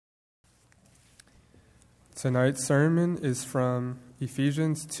Tonight's sermon is from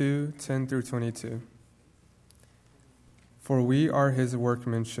Ephesians 2:10 through 22. For we are his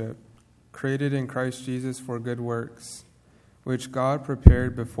workmanship, created in Christ Jesus for good works, which God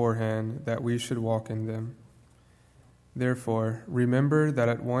prepared beforehand that we should walk in them. Therefore, remember that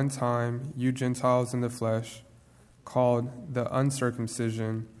at one time you Gentiles in the flesh, called the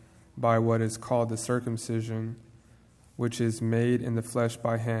uncircumcision by what is called the circumcision, which is made in the flesh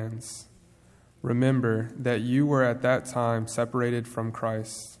by hands. Remember that you were at that time separated from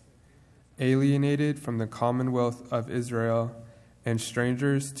Christ, alienated from the commonwealth of Israel, and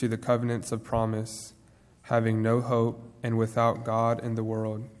strangers to the covenants of promise, having no hope and without God in the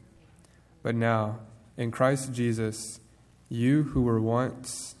world. But now, in Christ Jesus, you who were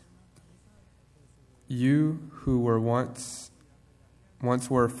once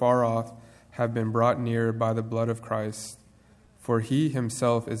were far off have been brought near by the blood of Christ. For he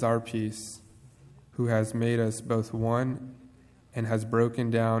himself is our peace, who has made us both one and has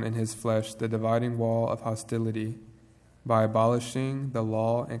broken down in his flesh the dividing wall of hostility by abolishing the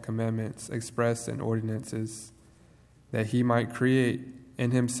law and commandments expressed in ordinances, that he might create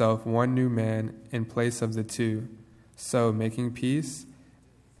in himself one new man in place of the two, so making peace,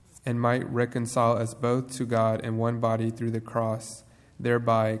 and might reconcile us both to God in one body through the cross,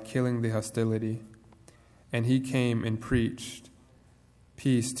 thereby killing the hostility. And he came and preached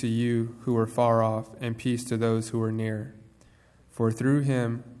peace to you who were far off, and peace to those who were near. For through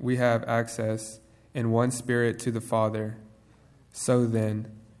him we have access in one Spirit to the Father. So then,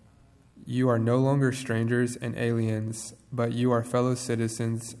 you are no longer strangers and aliens, but you are fellow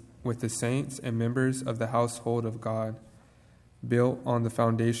citizens with the saints and members of the household of God, built on the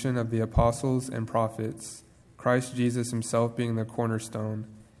foundation of the apostles and prophets, Christ Jesus himself being the cornerstone,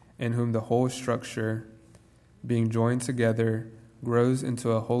 in whom the whole structure, being joined together, grows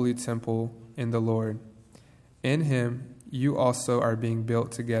into a holy temple in the Lord. In him you also are being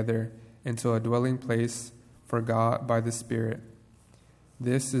built together into a dwelling place for God by the Spirit.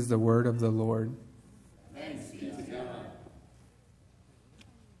 This is the word of the Lord. Thanks be to God.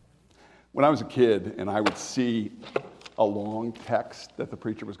 When I was a kid and I would see a long text that the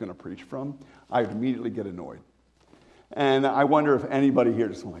preacher was going to preach from, I would immediately get annoyed. And I wonder if anybody here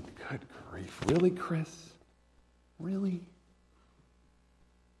just went like, good grief, really, Chris? Really?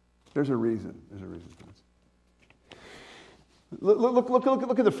 There's a reason. There's a reason for this.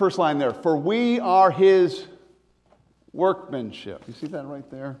 Look at the first line there. For we are his workmanship. You see that right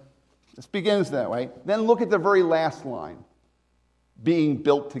there? This begins that way. Then look at the very last line. Being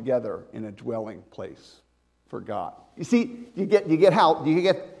built together in a dwelling place for God. You see, you get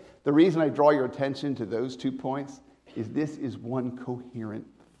the reason I draw your attention to those 2 points is this is one coherent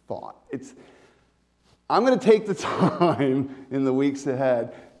thought. I'm going to take the time in the weeks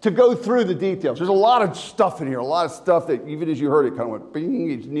ahead to go through the details. There's a lot of stuff in here, a lot of stuff that even as you heard it kind of went, bing,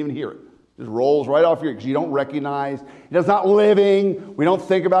 you didn't even hear it. It just rolls right off your, because you don't recognize. It's not living. We don't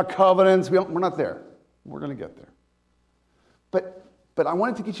think about covenants. We're not there. We're going to get there. But I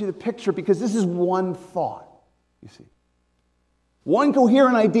wanted to get you the picture because this is one thought, you see. One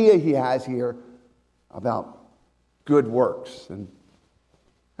coherent idea he has here about good works. And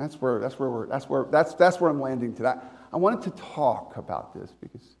that's where I'm landing today. I wanted to talk about this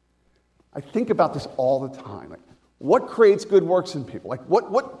because I think about this all the time. Like, what creates good works in people? Like,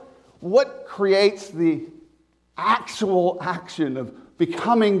 what creates the actual action of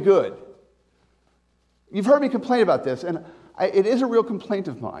becoming good? You've heard me complain about this, and it is a real complaint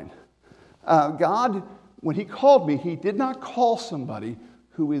of mine. God, when he called me, he did not call somebody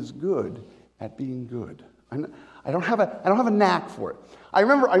who is good at being good. I don't have a knack for it. I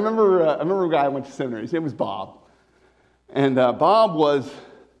remember a guy I went to seminary. His name was Bob. And Bob was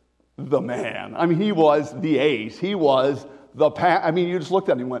the man. I mean, he was the ace. He was you just looked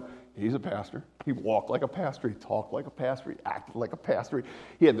at him and went, he's a pastor. He walked like a pastor. He talked like a pastor. He acted like a pastor.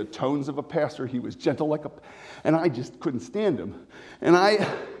 He had the tones of a pastor. He was gentle and I just couldn't stand him. And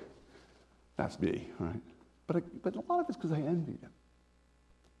that's me, right? But a lot of it's because I envied him.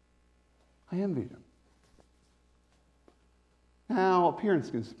 I envied him. Now, appearance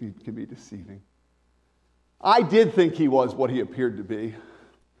can be deceiving. I did think he was what he appeared to be.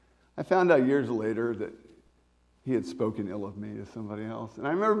 I found out years later that he had spoken ill of me to somebody else. And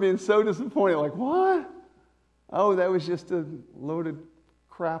I remember being so disappointed, like, what? Oh, that was just a loaded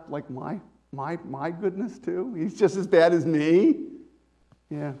crap like my goodness too? He's just as bad as me?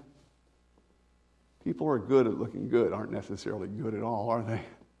 Yeah. People who are good at looking good aren't necessarily good at all, are they?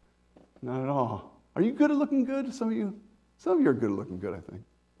 Not at all. Are you good at looking good? Some of you are good at looking good, I think.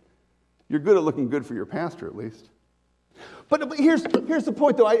 You're good at looking good for your pastor, at least. But here's the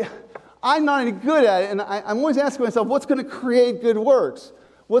point, though. I'm not any good at it, and I'm always asking myself, what's going to create good works?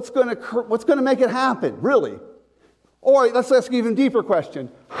 What's going to make it happen, really? Or let's ask an even deeper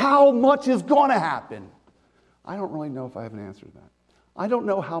question. How much is going to happen? I don't really know if I have an answer to that. I don't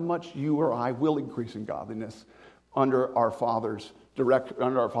know how much you or I will increase in godliness under our Father's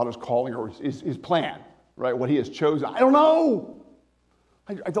calling or his plan, right? What he has chosen. I don't know.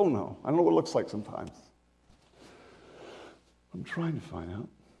 I don't know. I don't know what it looks like sometimes. I'm trying to find out.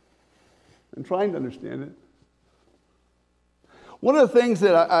 I'm trying to understand it. One of the things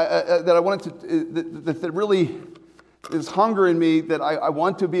that I wanted to that really is hunger in me, that I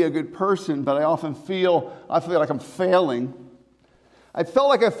want to be a good person, but I often feel like I'm failing. I felt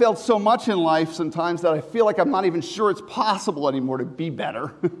like I failed so much in life sometimes that I feel like I'm not even sure it's possible anymore to be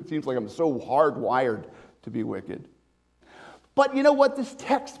better. It seems like I'm so hardwired to be wicked. But you know what? This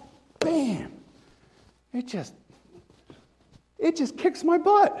text, bam, it just kicks my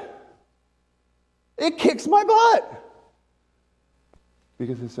butt. It kicks my butt.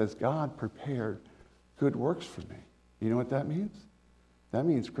 Because it says, God prepared good works for me. You know what that means? That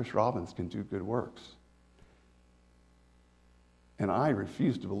means Chris Robbins can do good works. And I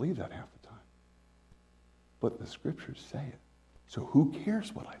refuse to believe that half the time. But the scriptures say it. So who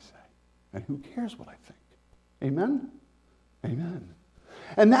cares what I say? And who cares what I think? Amen? Amen.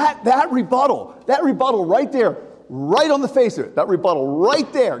 And that rebuttal right there, right on the face of it, that rebuttal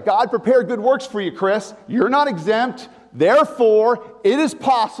right there, God prepared good works for you, Chris. You're not exempt. Therefore, it is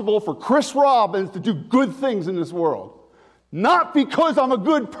possible for Chris Robbins to do good things in this world. Not because I'm a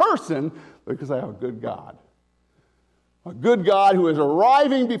good person, but because I have a good God. A good God who is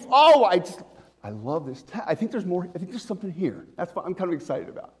arriving before... Oh, I love this. I think there's more. I think there's something here. That's what I'm kind of excited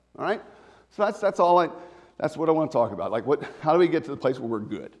about. All right? So that's what I want to talk about. Like, how do we get to the place where we're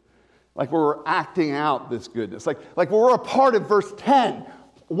good? Like where we're acting out this goodness. Like where we're a part of verse 10.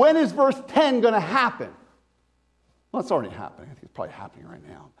 When is verse 10 going to happen? Well, it's already happening. I think it's probably happening right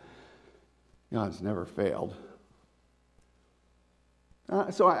now. God's never failed.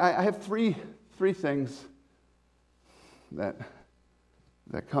 So I have three things that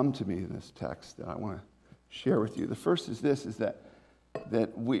come to me in this text that I want to share with you. The first is this: is that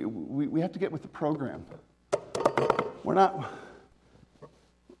we have to get with the program. We're not.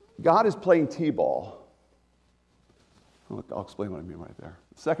 God is playing t-ball. I'll explain what I mean right there.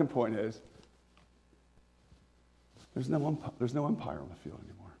 The second point is there's no umpire on the field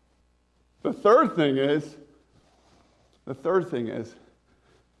anymore. The third thing is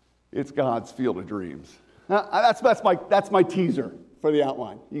it's God's field of dreams. That's my teaser for the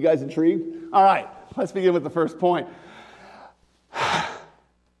outline. You guys intrigued? All right, let's begin with the first point.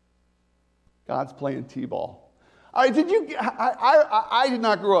 God's playing t-ball. All right, I did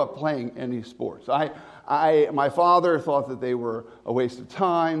not grow up playing any sports. My father thought that they were a waste of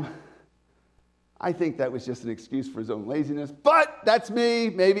time. I think that was just an excuse for his own laziness. But that's me,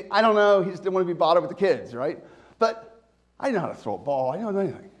 maybe. I don't know. He just didn't want to be bothered with the kids, right? But I didn't know how to throw a ball. I didn't know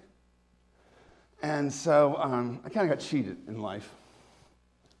anything. And so I kind of got cheated in life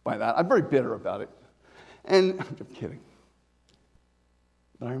by that. I'm very bitter about it. And I'm kidding.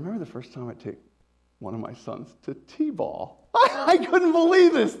 But I remember the first time I take one of my sons to t-ball. I couldn't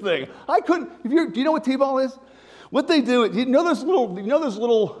believe this thing. I couldn't. Do you know what t-ball is? What they do, you know those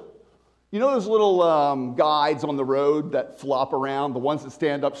little guides on the road that flop around, the ones that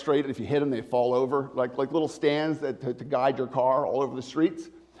stand up straight, and if you hit them, they fall over, like little stands to guide your car all over the streets?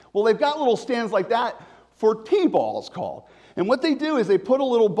 Well, they've got little stands like that for t-balls called. And what they do is they put a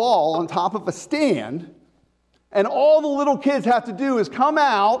little ball on top of a stand, and all the little kids have to do is come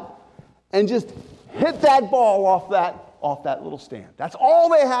out and just hit that ball off that little stand. That's all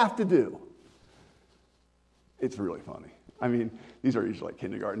they have to do. It's really funny. I mean, these are usually like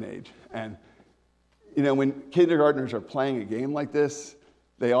kindergarten age. And, when kindergartners are playing a game like this,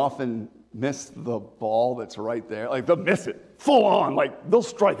 they often miss the ball that's right there. Like, they'll miss it full on. Like, they'll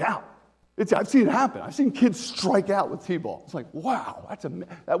strike out. I've seen it happen. I've seen kids strike out with t-ball. It's like, wow,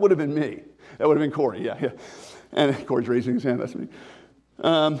 that would have been me. That would have been Corey, yeah. And Corey's raising his hand, that's me.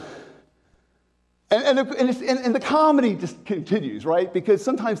 And the comedy just continues, right? Because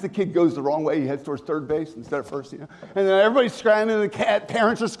sometimes the kid goes the wrong way. He heads towards third base instead of first, And then everybody's scrambling, and the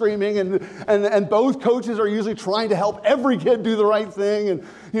parents are screaming, and both coaches are usually trying to help every kid do the right thing.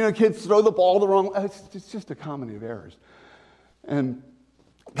 And, kids throw the ball the wrong way. It's just a comedy of errors. And,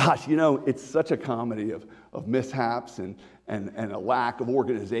 gosh, it's such a comedy of mishaps and a lack of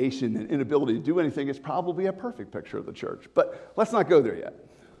organization and inability to do anything. It's probably a perfect picture of the church. But let's not go there yet.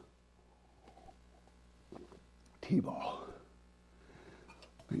 T-ball.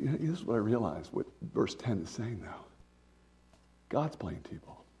 This is what I realized, what verse 10 is saying now. God's playing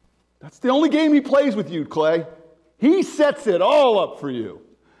t-ball. That's the only game he plays with you, Clay. He sets it all up for you.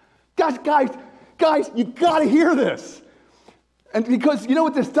 Guys, you got to hear this. And because you know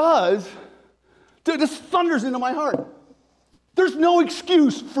what this does? This thunders into my heart. There's no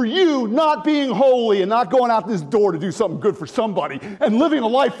excuse for you not being holy and not going out this door to do something good for somebody and living a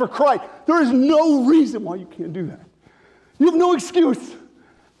life for Christ. There is no reason why you can't do that. You have no excuse.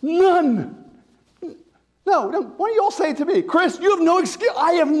 None. No, why don't you all say it to me? Chris, you have no excuse.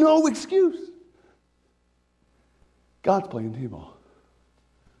 I have no excuse. God's playing t-ball.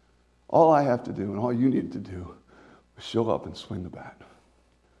 All I have to do and all you need to do is show up and swing the bat.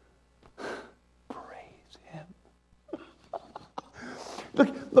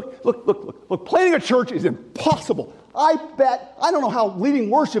 Look, planting a church is impossible. I don't know how leading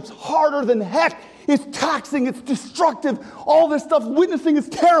worship's harder than heck. It's taxing, it's destructive. All this stuff, witnessing is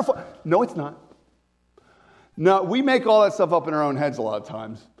terrifying. No, it's not. No, we make all that stuff up in our own heads a lot of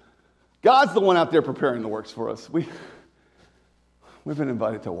times. God's the one out there preparing the works for us. We've been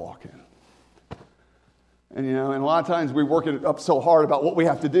invited to walk in. And a lot of times we work it up so hard about what we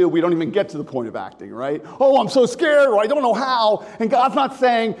have to do, we don't even get to the point of acting, right? Oh, I'm so scared, or I don't know how. And God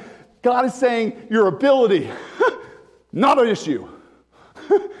is saying your ability, not an issue.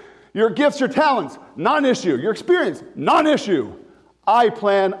 Your gifts, your talents, not an issue. Your experience, not an issue. I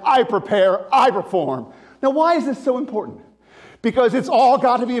plan, I prepare, I perform. Now, why is this so important? Because it's all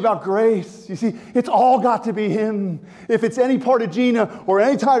got to be about grace. You see, it's all got to be Him. If it's any part of Gina or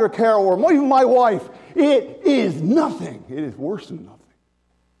any Tyler Carroll or even my wife, it is nothing. It is worse than nothing.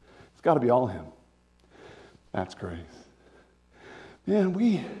 It's got to be all Him. That's grace. Man,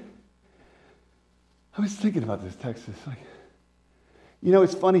 I was thinking about this text. It's like,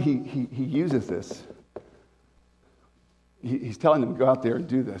 it's funny he uses this. He's telling them to go out there and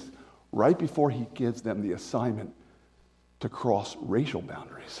do this right before he gives them the assignment to cross racial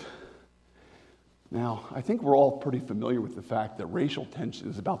boundaries. Now, I think we're all pretty familiar with the fact that racial tension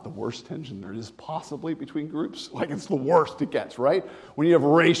is about the worst tension there is possibly between groups. Like, it's the worst it gets, right? When you have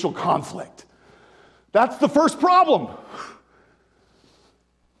racial conflict. That's the first problem.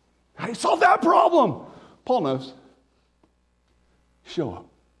 How do you solve that problem? Paul knows. Show up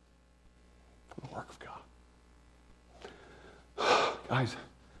for the work of God. Guys,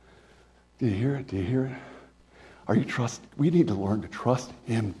 do you hear it? Do you hear it? We need to learn to trust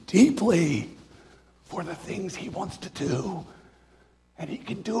Him deeply for the things He wants to do. And He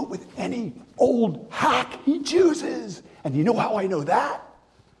can do it with any old hack He chooses. And you know how I know that?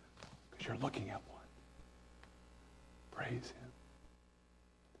 Because you're looking at one. Praise Him.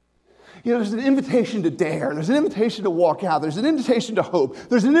 There's an invitation to dare. There's an invitation to walk out. There's an invitation to hope.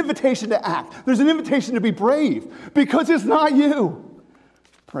 There's an invitation to act. There's an invitation to be brave because it's not you.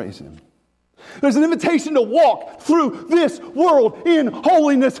 Praise Him. There's an invitation to walk through this world in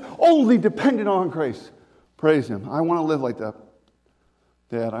holiness, only dependent on grace. Praise Him. I want to live like that.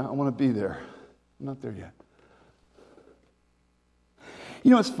 Dad, I want to be there. I'm not there yet.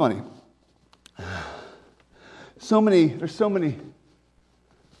 It's funny. There's so many.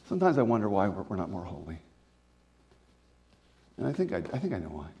 Sometimes I wonder why we're not more holy. And I think I know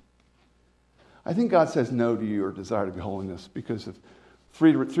why. I think God says no to your desire to be holiness because of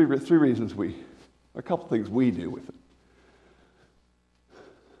three reasons a couple things we do with it.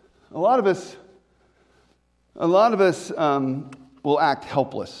 A lot of us will act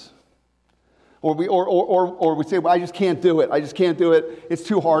helpless. Or we say, well, I just can't do it. It's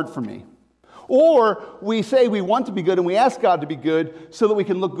too hard for me. Or we say we want to be good and we ask God to be good so that we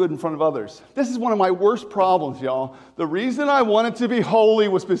can look good in front of others. This is one of my worst problems, y'all. The reason I wanted to be holy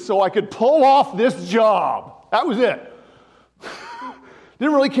was so I could pull off this job. That was it.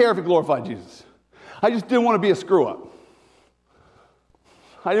 Didn't really care if it glorified Jesus. I just didn't want to be a screw-up.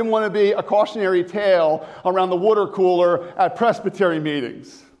 I didn't want to be a cautionary tale around the water cooler at Presbytery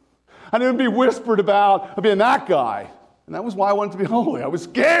meetings. I didn't be whispered about being that guy. And that was why I wanted to be holy. I was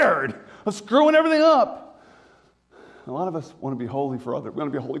scared of screwing everything up. A lot of us want to be holy for others. We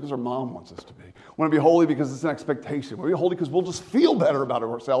want to be holy because our mom wants us to be. We want to be holy because it's an expectation. We want to be holy because we'll just feel better about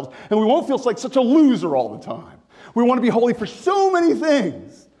ourselves and we won't feel like such a loser all the time. We want to be holy for so many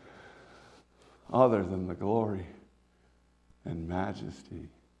things other than the glory and majesty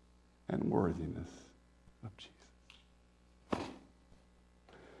and worthiness of Jesus.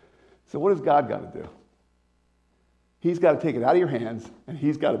 So what has God got to do? He's got to take it out of your hands, and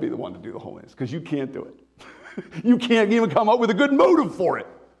He's got to be the one to do the holiness, because you can't do it. You can't even come up with a good motive for it.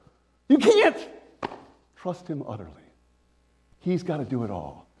 You can't. Trust Him utterly. He's got to do it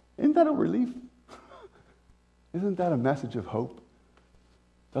all. Isn't that a relief? Isn't that a message of hope?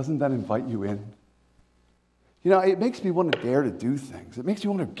 Doesn't that invite you in? It makes me want to dare to do things. It makes me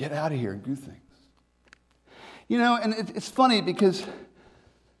want to get out of here and do things. And it's funny because,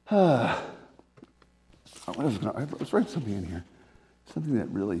 let's write something in here. Something that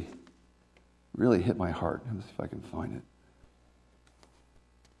really, really hit my heart. Let me see if I can find it.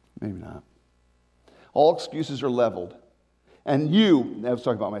 Maybe not. All excuses are leveled. And I was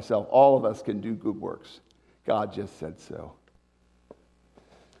talking about myself, all of us can do good works. God just said so.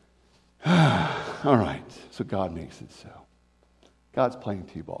 All right, so God makes it so. God's playing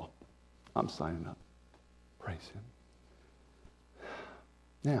T-ball. I'm signing up. Praise him.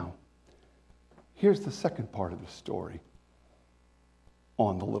 Now, here's the second part of the story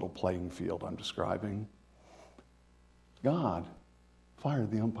on the little playing field I'm describing. God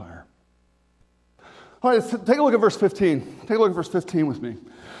fired the umpire. All right, let's take a look at verse 15. Take a look at verse 15 with me.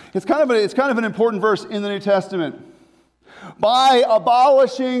 It's kind of an important verse in the New Testament. By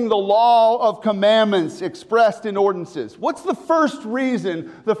abolishing the law of commandments expressed in ordinances. What's the first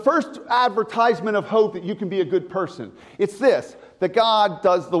reason, the first advertisement of hope that you can be a good person? It's this, that God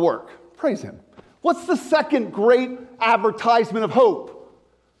does the work. Praise him. What's the second great advertisement of hope?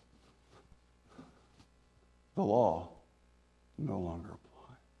 The law no longer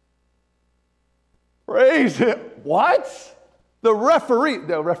applies. Praise him. What? The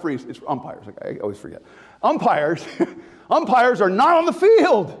referees, it's umpires. I always forget. Umpires are not on the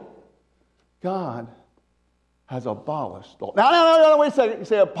field. God has abolished the law. No, wait a second. You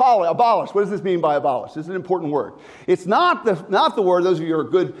say abolish. What does this mean by abolish? This is an important word. It's not the word, those of you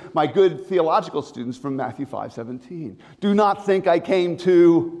who are my good theological students, from Matthew 5:17. Do not think I came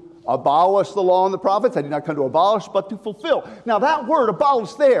to abolish the law and the prophets. I did not come to abolish, but to fulfill. Now that word,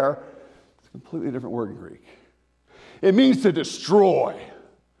 abolish there, is a completely different word in Greek. It means to destroy.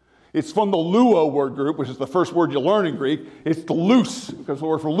 It's from the luo word group, which is the first word you learn in Greek. It's to loose, because the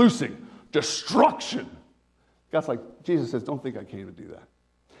word for loosing. Destruction. God's like, Jesus says, don't think I came to do that.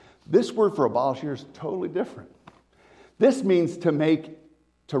 This word for abolish here is totally different. This means to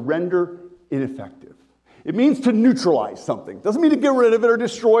render ineffective. It means to neutralize something. It doesn't mean to get rid of it or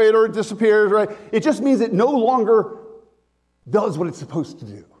destroy it or it disappears, right? It just means it no longer does what it's supposed to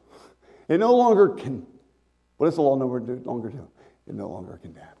do. It no longer can. What does the law no longer do? It no longer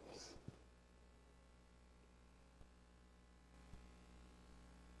condemns.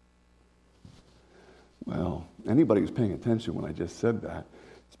 Well, anybody who's paying attention when I just said that,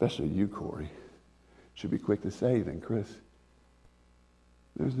 especially you, Corey, should be quick to say then, Chris,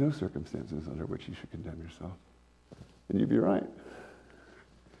 there's no circumstances under which you should condemn yourself. And you'd be right.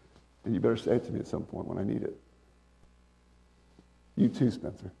 And you better say it to me at some point when I need it. You too,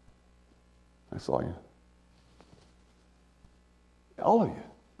 Spencer. I saw you. All of you.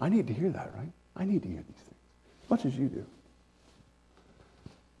 I need to hear that, right? I need to hear these things as much as you do.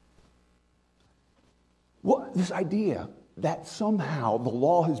 Well, this idea that somehow the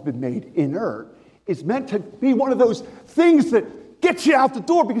law has been made inert is meant to be one of those things that gets you out the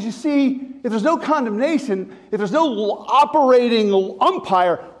door, because you see, if there's no condemnation, if there's no operating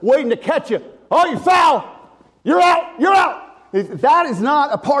umpire waiting to catch you, oh, you foul, you're out. That is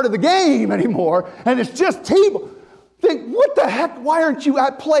not a part of the game anymore, and it's just table. Think, what the heck? Why aren't you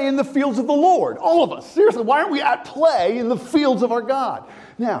at play in the fields of the Lord? All of us. Seriously, why aren't we at play in the fields of our God?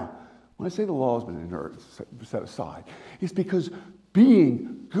 Now, when I say the law has been inert, set aside, it's because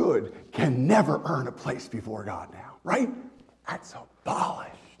being good can never earn a place before God now, right? That's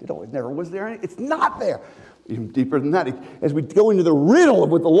abolished. It always never was there. It's not there. Even deeper than that, as we go into the riddle of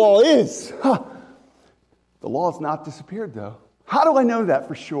what the law is, the law has not disappeared, though. How do I know that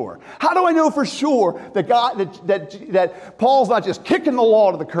for sure? How do I know for sure that that Paul's not just kicking the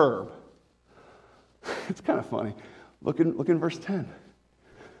law to the curb? It's kind of funny. Look in verse 10.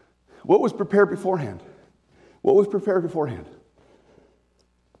 What was prepared beforehand? What was prepared beforehand?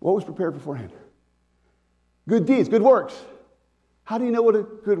 What was prepared beforehand? Good deeds, good works. How do you know what a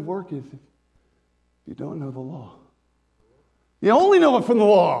good work is if you don't know the law? You only know it from the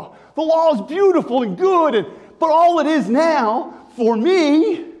law. The law is beautiful and good, but all it is now for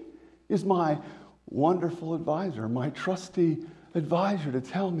me is my wonderful advisor, my trusty advisor to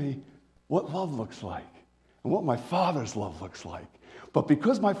tell me what love looks like and what my Father's love looks like. But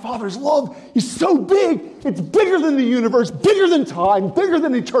because my Father's love is so big, it's bigger than the universe, bigger than time, bigger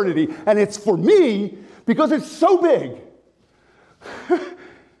than eternity, and it's for me because it's so big.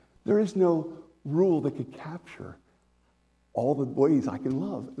 There is no rule that could capture all the ways I can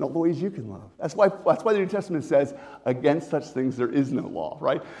love and all the ways you can love. That's why the New Testament says, against such things there is no law,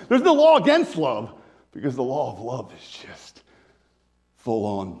 right? There's no law against love, because the law of love is just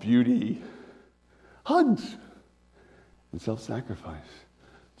full-on beauty, hugs, and self-sacrifice,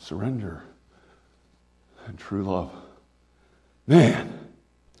 surrender, and true love. Man,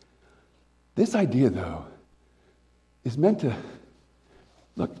 this idea, though, is meant to...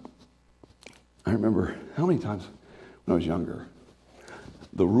 Look, I remember how many times when I was younger,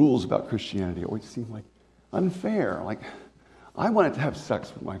 the rules about Christianity always seemed like unfair. Like, I wanted to have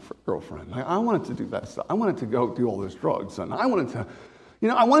sex with my girlfriend. I wanted to do that stuff. I wanted to go do all those drugs. And I wanted to,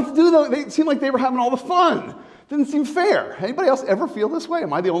 I wanted to do that. It seemed like they were having all the fun. Didn't seem fair. Anybody else ever feel this way?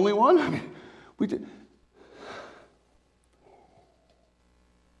 Am I the only one? I mean, we did.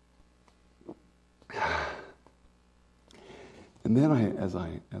 And then as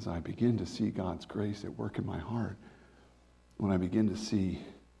I begin to see God's grace at work in my heart, when I begin to see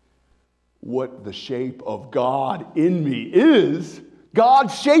what the shape of God in me is,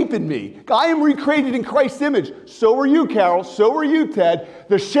 God's shape in me. I am recreated in Christ's image. So are you, Carol. So are you, Ted.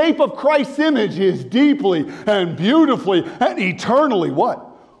 The shape of Christ's image is deeply and beautifully and eternally what?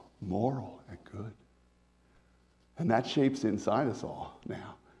 Moral and good. And that shape's inside us all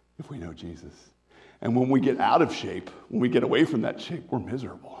now, if we know Jesus. And when we get out of shape, when we get away from that shape, we're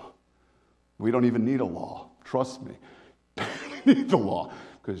miserable. We don't even need a law. Trust me. We need the law.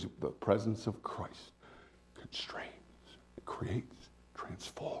 Because the presence of Christ constrains, it creates,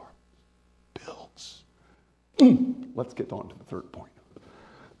 transforms, builds. Let's get on to the third point.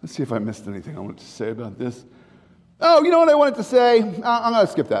 Let's see if I missed anything I wanted to say about this. Oh, you know what I wanted to say? I'm going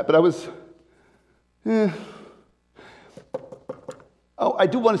to skip that, but Oh, I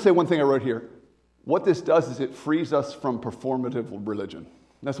do want to say one thing I wrote here. What this does is it frees us from performative religion.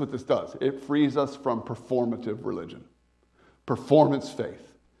 That's what this does. It frees us from performative religion. Performance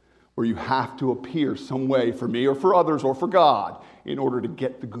faith, where you have to appear some way for me or for others or for God in order to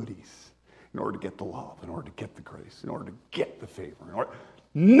get the goodies, in order to get the love, in order to get the grace, in order to get the favor.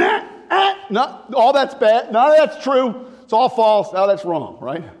 All that's bad. None of that's true. It's all false. No, that's wrong,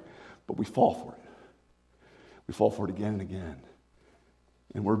 right? But we fall for it. We fall for it again and again.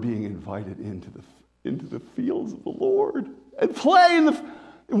 And we're being invited into the fields of the Lord and play in the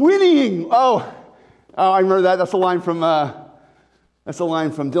whinnying. Oh, I remember that. That's a line from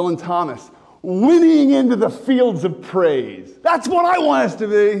Dylan Thomas. Whinnying into the fields of praise. That's what I want us to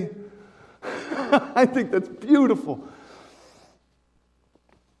be. I think that's beautiful.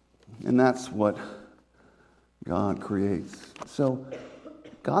 And that's what God creates. So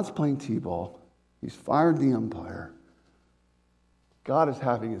God's playing t-ball. He's fired the umpire. God is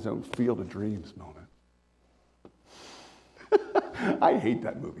having his own Field of Dreams moment. I hate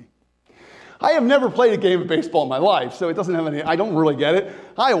that movie. I have never played a game of baseball in my life, so it doesn't have any, I don't really get it.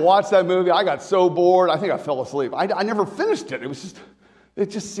 I watched that movie, I got so bored, I think I fell asleep. I never finished it.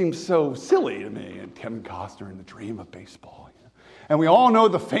 It just seemed so silly to me. And Kevin Costner in the dream of baseball. And we all know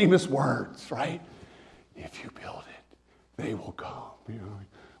the famous words, right? If you build it, they will come.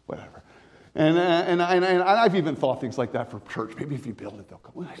 Whatever. And I've even thought things like that for church. Maybe if you build it, they'll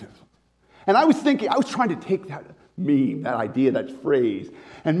come. And I was trying to take that meme, that idea, that phrase,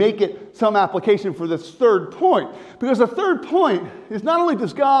 and make it some application for this third point. Because the third point is not only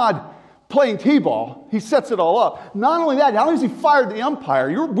does God playing t-ball, he sets it all up. Not only that, not only has he fired the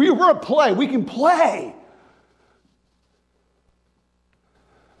umpire, we're at play. We can play.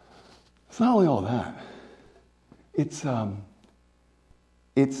 It's not only all that. It's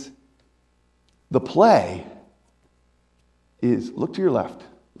the play is, look to your left.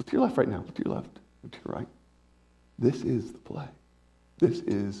 Look to your left right now. Look to your left. Look to your right. This is the play. This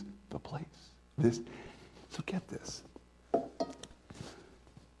is the place. So get this.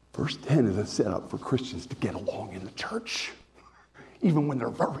 Verse 10 is a setup for Christians to get along in the church, even when they're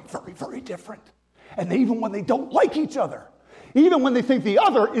very, very, very different. And even when they don't like each other. Even when they think the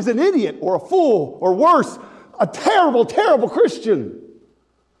other is an idiot or a fool or worse, a terrible, terrible Christian.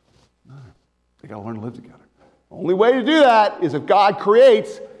 They got to learn to live together. The only way to do that is if God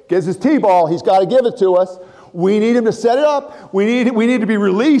gives his t-ball, he's got to give it to us. We need him to set it up. We need to be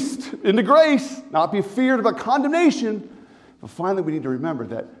released into grace, not be feared about condemnation. But finally, we need to remember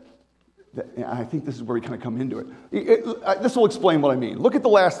that and I think this is where we kind of come into it. This will explain what I mean. Look at the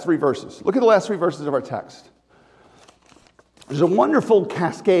last three verses. Look at the last three verses of our text. There's a wonderful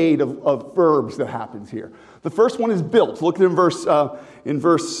cascade of verbs that happens here. The first one is built. Look at it in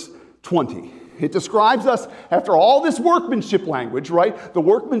verse 20. It describes us after all this workmanship language, right? The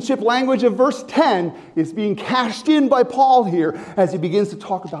workmanship language of verse 10 is being cashed in by Paul here as he begins to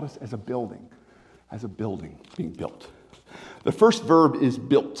talk about us as a building being built. The first verb is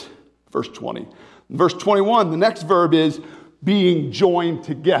built, verse 20. In verse 21, the next verb is being joined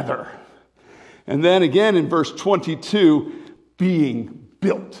together. And then again in verse 22, being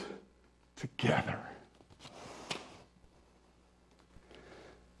built together.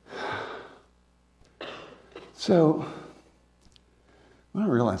 So, what I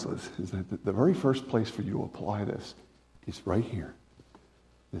realized is that the very first place for you to apply this is right here.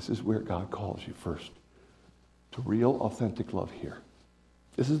 This is where God calls you first to real, authentic love here.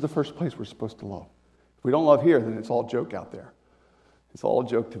 This is the first place we're supposed to love. If we don't love here, then it's all joke out there. It's all a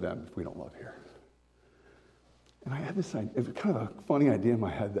joke to them if we don't love here. And I had this idea, it was kind of a funny idea in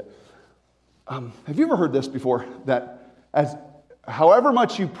my head that, have you ever heard this before? That however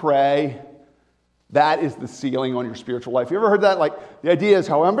much you pray, that is the ceiling on your spiritual life. You ever heard that? Like, the idea is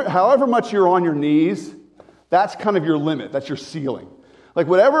however much you're on your knees, that's kind of your limit. That's your ceiling. Like,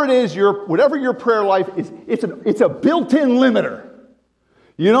 whatever it is, whatever your prayer life is, it's a built-in limiter.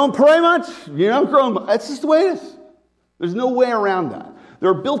 You don't pray much, you don't grow much. That's just the way it is. There's no way around that. There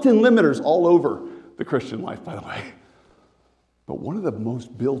are built-in limiters all over the Christian life, by the way. But one of the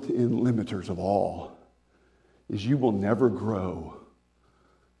most built-in limiters of all is you will never grow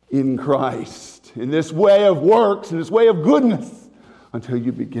in Christ, in this way of works, in this way of goodness, until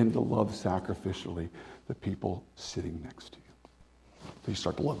you begin to love sacrificially the people sitting next to you. So you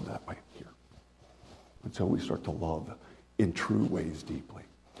start to love that way here. Until we start to love in true ways deeply.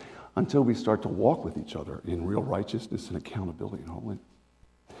 Until we start to walk with each other in real righteousness and accountability and holiness.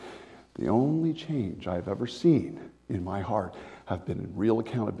 The only change I've ever seen in my heart have been in real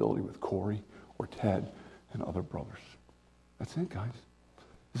accountability with Corey or Ted and other brothers. That's it, guys.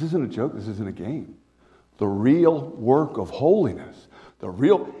 This isn't a joke. This isn't a game. The real work of holiness,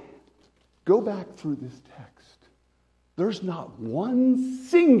 go back through this text. There's not one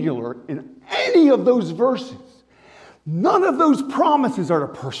singular in any of those verses. None of those promises are to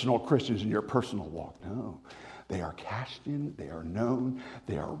personal Christians in your personal walk. No. They are cashed in, they are known,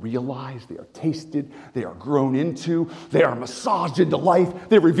 they are realized, they are tasted, they are grown into, they are massaged into life,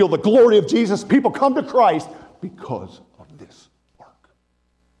 they reveal the glory of Jesus. People come to Christ because of this work.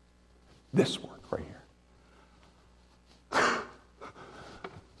 This work right here.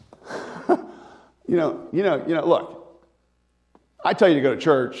 Look, I tell you to go to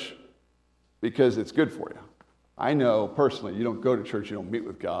church because it's good for you. I know personally, you don't go to church, you don't meet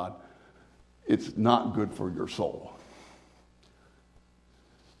with God. It's not good for your soul.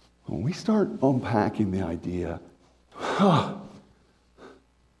 When we start unpacking the idea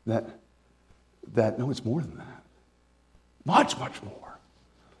that no, it's more than that. Much, much more.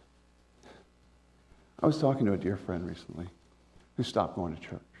 I was talking to a dear friend recently who stopped going to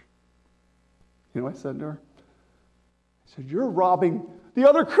church. You know what I said to her? I said, you're robbing the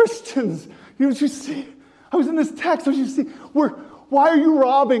other Christians. You see, I was in this text, why are you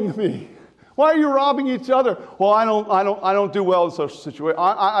robbing me? Why are you robbing each other? Well, I don't do well in social situations.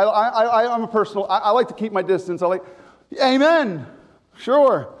 I'm a personal. I like to keep my distance. Amen.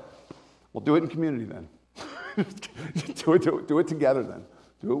 Sure. Well, do it in community then. do it together then.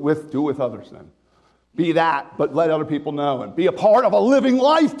 Do it with others then. Be that, but let other people know and be a part of a living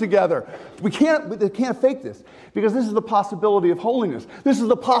life together. They can't fake this because this is the possibility of holiness. This is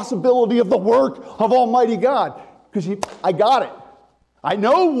the possibility of the work of Almighty God. Because I got it. I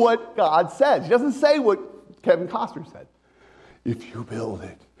know what God says. He doesn't say what Kevin Costner said. If you build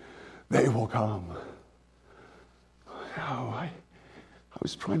it, they will come. I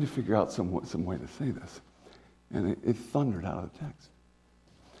was trying to figure out some way to say this, and it thundered out of the text.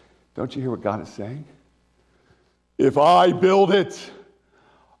 Don't you hear what God is saying? If I build it,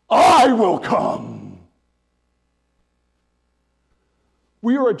 I will come.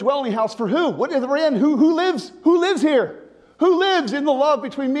 We are a dwelling house for who? What is the end? Who lives? Who lives here? Who lives in the love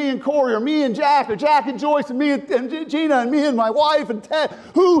between me and Corey, or me and Jack, or Jack and Joyce, and me and Gina, and me and my wife and Ted?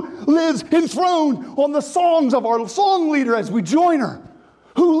 Who lives enthroned on the songs of our song leader as we join her?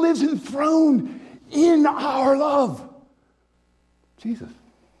 Who lives enthroned in our love? Jesus.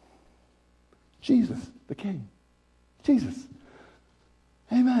 Jesus, the King. Jesus.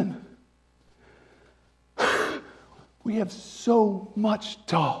 Amen. We have so much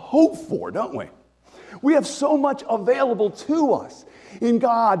to hope for, don't we? We have so much available to us in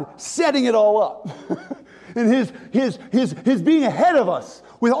God setting it all up. And his being ahead of us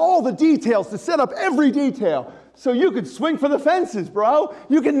with all the details to set up every detail. So you could swing for the fences, bro.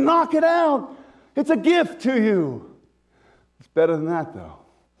 You can knock it out. It's a gift to you. It's better than that, though.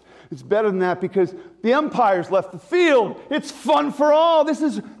 It's better than that because the Empire's left the field. It's fun for all. This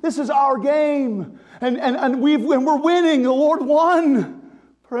is our game. And we're winning. The Lord won.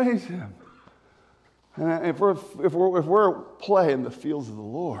 Praise Him. And if we're playing the fields of the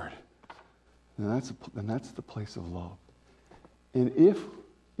Lord, then that's the place of love. And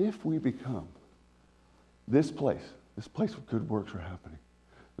if we become this place where good works are happening,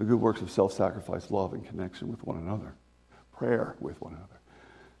 the good works of self-sacrifice, love, and connection with one another, prayer with one another,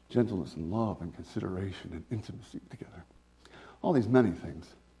 gentleness and love and consideration and intimacy together. All these many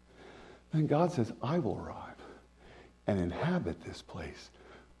things. Then God says, I will arrive and inhabit this place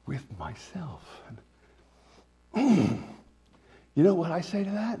with myself. And you know what I say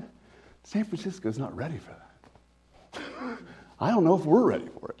to that? San Francisco's not ready for that. I don't know if we're ready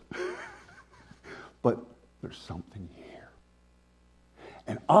for it. But there's something here.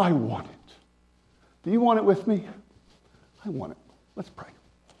 And I want it. Do you want it with me? I want it. Let's pray.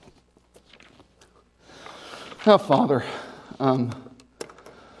 Now, Father, I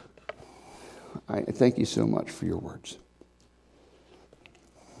thank you so much for your words.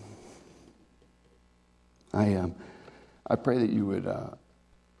 I pray that you would,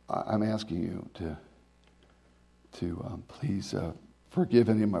 I'm asking you to please forgive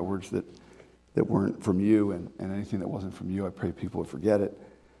any of my words that weren't from you, and anything that wasn't from you, I pray people would forget it.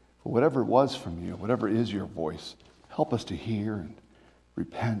 But whatever was from you, whatever is your voice, help us to hear and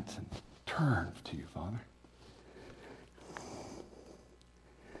repent and turn to you, Father.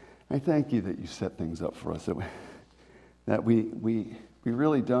 I thank you that you set things up for us, that we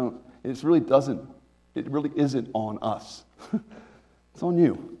really don't, it really isn't on us. It's on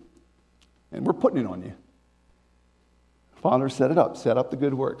you. And we're putting it on you. Father, set it up. Set up the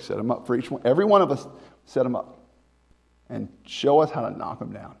good work. Set them up for each one. Every one of us, set them up. And show us how to knock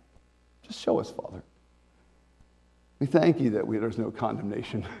them down. Just show us, Father. We thank you that there's no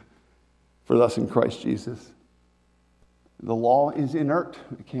condemnation for us in Christ Jesus. The law is inert.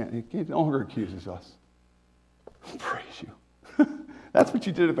 It no longer accuses us. Praise you. That's what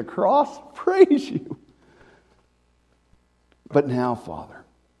you did at the cross. Praise you. But now, Father,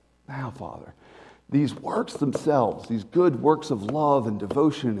 these works themselves, these good works of love and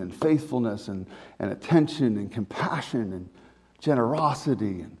devotion and faithfulness and attention and compassion and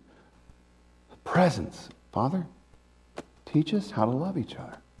generosity and presence, Father, teach us how to love each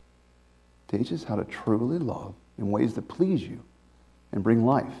other. Teach us how to truly love in ways that please you and bring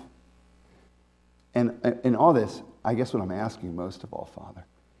life. And in all this, I guess what I'm asking most of all, Father,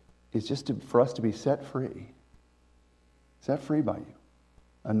 is just for us to be set free. Set free by you.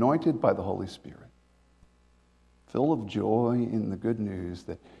 Anointed by the Holy Spirit. Full of joy in the good news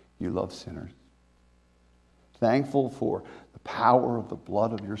that you love sinners. Thankful for the power of the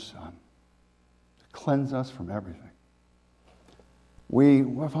blood of your Son to cleanse us from everything.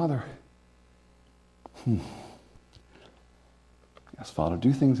 Father, yes, Father,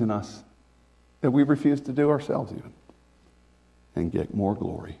 do things in us that we refuse to do ourselves even, and get more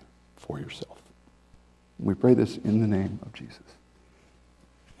glory for yourself. We pray this in the name of Jesus.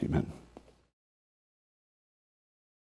 Amen.